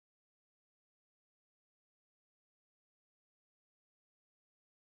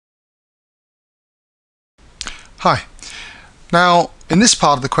Hi. Now, in this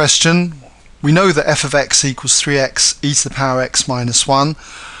part of the question, we know that f of x equals 3x e to the power x minus 1,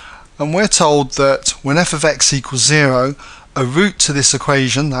 and we're told that when f of x equals 0, a root to this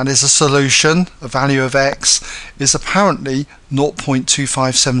equation, that is a solution, a value of x, is apparently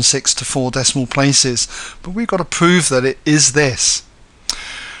 0.2576 to 4 decimal places. But we've got to prove that it is this.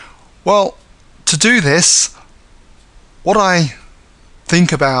 Well, to do this, what I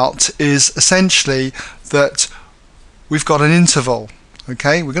think about is essentially that we've got an interval.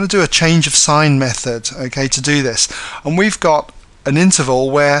 Okay, we're going to do a change of sign method, okay, to do this, and we've got an interval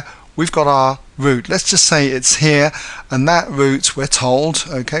where we've got our root. Let's just say it's here, and that root, we're told,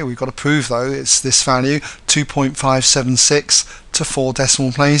 okay, we've got to prove though, it's this value, 2.576 to 4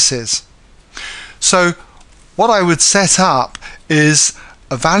 decimal places. So what I would set up is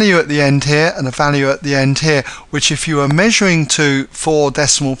a value at the end here and a value at the end here, which if you were measuring to 4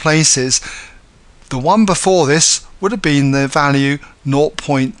 decimal places, the one before this would have been the value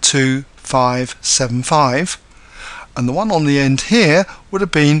 0.2575, and the one on the end here would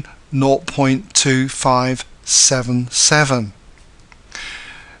have been 0.2577.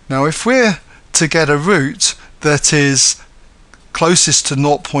 Now if we're to get a root that is closest to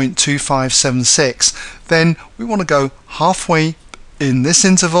 0.2576, then we want to go halfway in this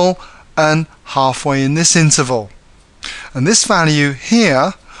interval and halfway in this interval, and this value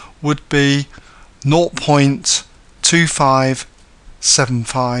here would be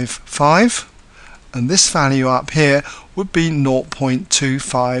 0.25755, and this value up here would be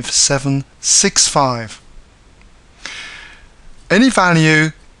 0.25765. Any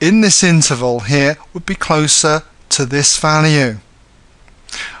value in this interval here would be closer to this value.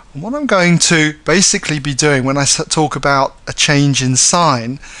 And what I'm going to basically be doing when I talk about a change in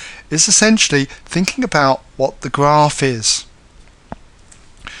sign is essentially thinking about what the graph is.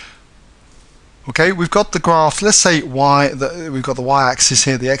 Okay, we've got the graph, let's say we've got the y-axis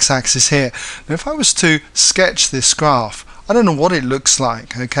here, the x-axis here. Now if I was to sketch this graph, I don't know what it looks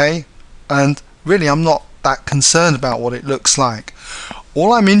like, okay? And really I'm not that concerned about what it looks like.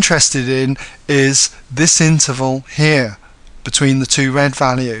 All I'm interested in is this interval here between the two red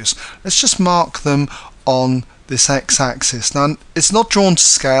values. Let's just mark them on this x-axis. Now it's not drawn to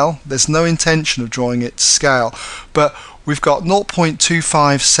scale, there's no intention of drawing it to scale, but we've got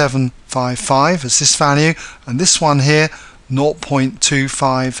 0.25755 as this value, and this one here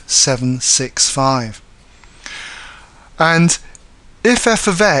 0.25765. And if f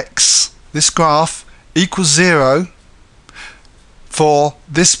of x, this graph, equals 0 for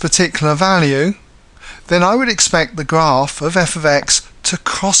this particular value, then I would expect the graph of f of x to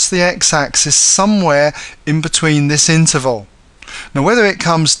cross the x-axis somewhere in between this interval. Now whether it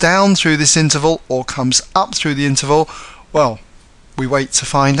comes down through this interval or comes up through the interval, well, we wait to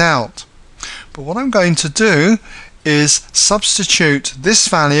find out. But what I'm going to do is substitute this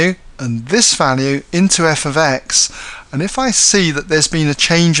value and this value into f of x, and if I see that there's been a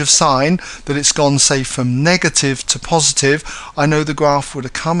change of sign, that it's gone say from negative to positive, I know the graph would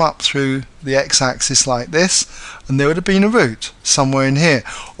have come up through the x-axis like this, and there would have been a root somewhere in here.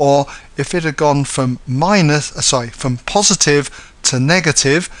 Or if it had gone from from positive to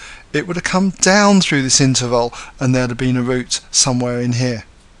negative, it would have come down through this interval and there would have been a root somewhere in here.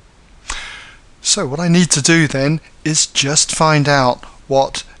 So what I need to do then is just find out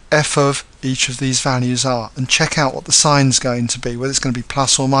what f of each of these values are and check out what the sign's going to be, whether it's going to be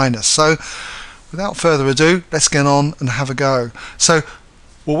plus or minus. So without further ado, let's get on and have a go. So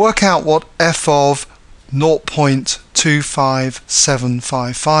we'll work out what f of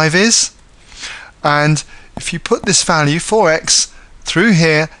 0.25755 is, and if you put this value 4x through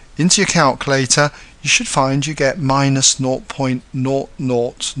here into your calculator, you should find you get minus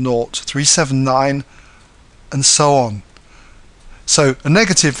 0.000379 and so on. So a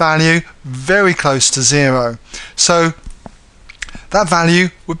negative value very close to 0. So that value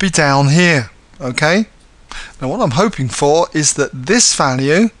would be down here. Okay? Now what I'm hoping for is that this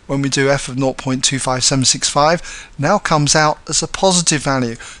value, when we do f of 0.25765, now comes out as a positive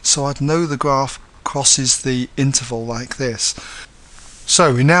value. So I'd know the graph crosses the interval like this.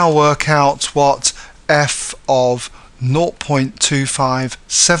 So we now work out what f of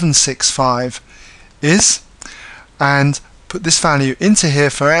 0.25765 is, and put this value into here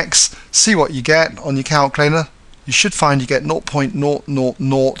for x, see what you get on your calculator. You should find you get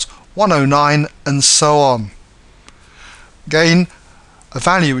 0.000109 and so on. Again, a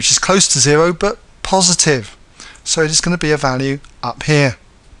value which is close to 0 but positive, so it is going to be a value up here.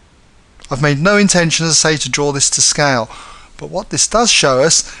 I've made no intention, as I say, to draw this to scale, but what this does show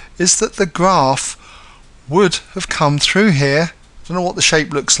us is that the graph would have come through here. I don't know what the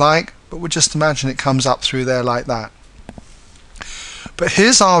shape looks like, but we'll just imagine it comes up through there like that. But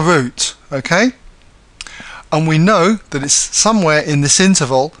here's our root, okay? And we know that it's somewhere in this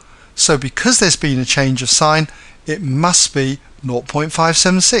interval, so because there's been a change of sign, it must be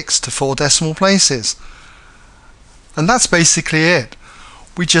 0.576 to 4 decimal places. And that's basically it.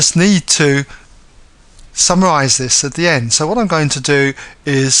 We just need to summarize this at the end. So what I'm going to do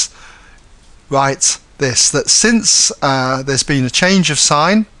is write this, that since there's been a change of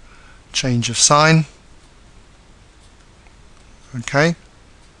sign, okay,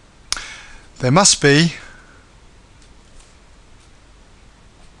 there must be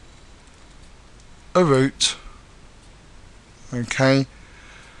a root, okay,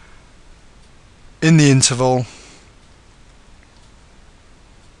 in the interval.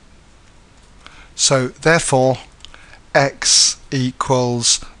 So therefore x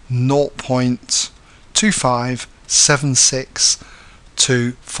equals 0.2576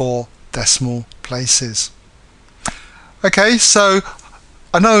 to 4 decimal places. Okay, so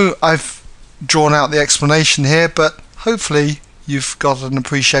I know I've drawn out the explanation here, but hopefully you've got an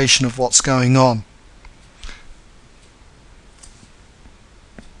appreciation of what's going on.